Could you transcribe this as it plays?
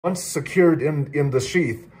Once secured in the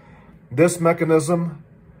sheath, this mechanism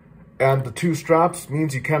and the two straps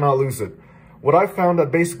means you cannot lose it. What I found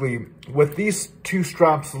that basically with these two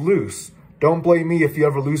straps loose, don't blame me if you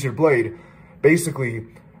ever lose your blade. Basically,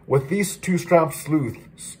 with these two straps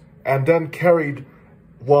loose and then carried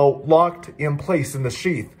while locked in place in the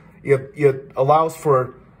sheath, it allows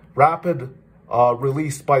for rapid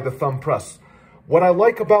release by the thumb press. What I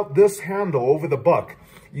like about this handle over the buck,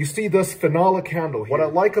 you see this phenolic handle here. What I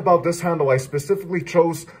like about this handle, I specifically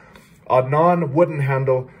chose a non-wooden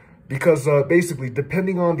handle because basically,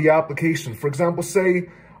 depending on the application, for example, say,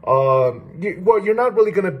 you're not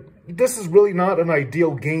really gonna, this is really not an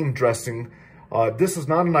ideal game dressing. This is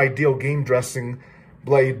not an ideal game dressing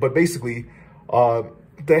blade, but basically,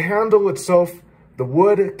 the handle itself, the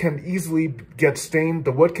wood can easily get stained.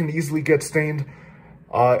 The wood can easily get stained.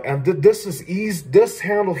 And this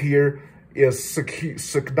handle here is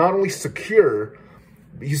not only secure,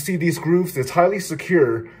 you see these grooves, it's highly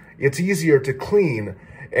secure, it's easier to clean,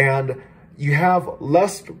 and you have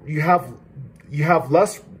less, be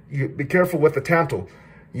careful with the Tanto,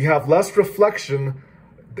 you have less reflection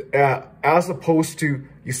as opposed to,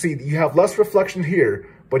 you see, you have less reflection here,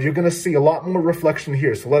 but you're gonna see a lot more reflection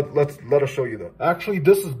here. So let us show you that. Actually,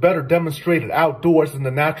 this is better demonstrated outdoors in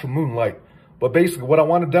the natural moonlight. But basically, what I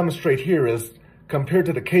want to demonstrate here is, compared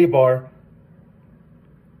to the K-bar,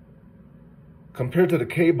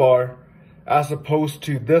 as opposed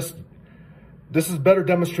to this is better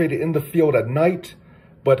demonstrated in the field at night,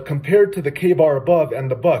 but compared to the K-bar above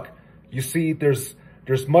and the buck, you see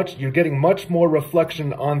you're getting much more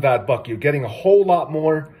reflection on that buck. You're getting a whole lot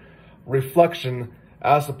more reflection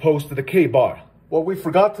as opposed to the K-bar. What we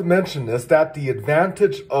forgot to mention is that the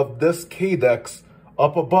advantage of this Kydex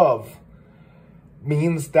up above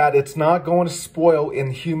means that it's not going to spoil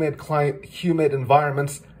in humid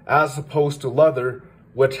environments as opposed to leather,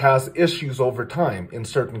 which has issues over time in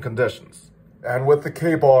certain conditions. And with the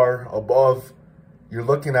K-bar above, you're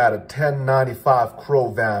looking at a 1095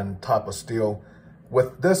 Crow Van type of steel.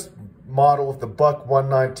 With this model, the Buck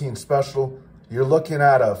 119 Special, you're looking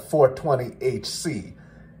at a 420 HC.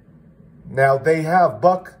 Now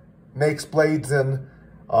Buck makes blades in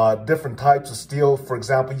different types of steel. For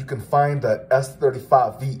example, you can find the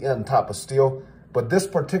S35VN type of steel, but this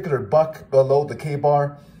particular buck below the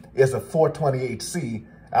K-bar is a 420 HC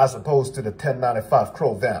as opposed to the 1095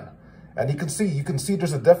 Crow Van. And you can see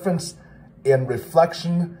there's a difference in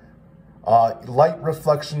reflection, light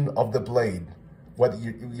reflection of the blade. Whether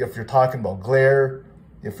if you're talking about glare,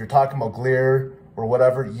 or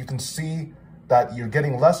whatever, you can see that you're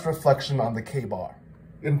getting less reflection on the K-bar.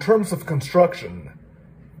 In terms of construction,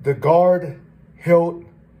 the guard, hilt,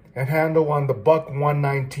 and handle on the Buck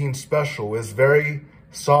 119 Special is very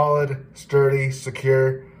solid, sturdy,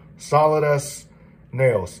 secure, solid as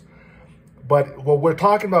nails. But what we're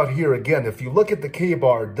talking about here, again, if you look at the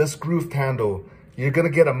K-bar, this grooved handle, you're gonna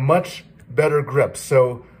get a much better grip.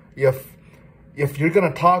 So if you're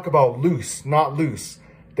gonna talk about loose, not loose,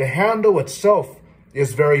 the handle itself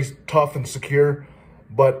is very tough and secure.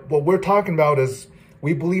 But what we're talking about is,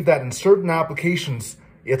 we believe that in certain applications,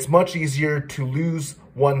 it's much easier to lose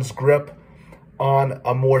one's grip on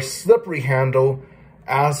a more slippery handle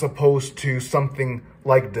as opposed to something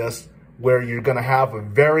like this, where you're gonna have a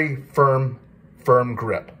very firm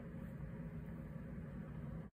grip.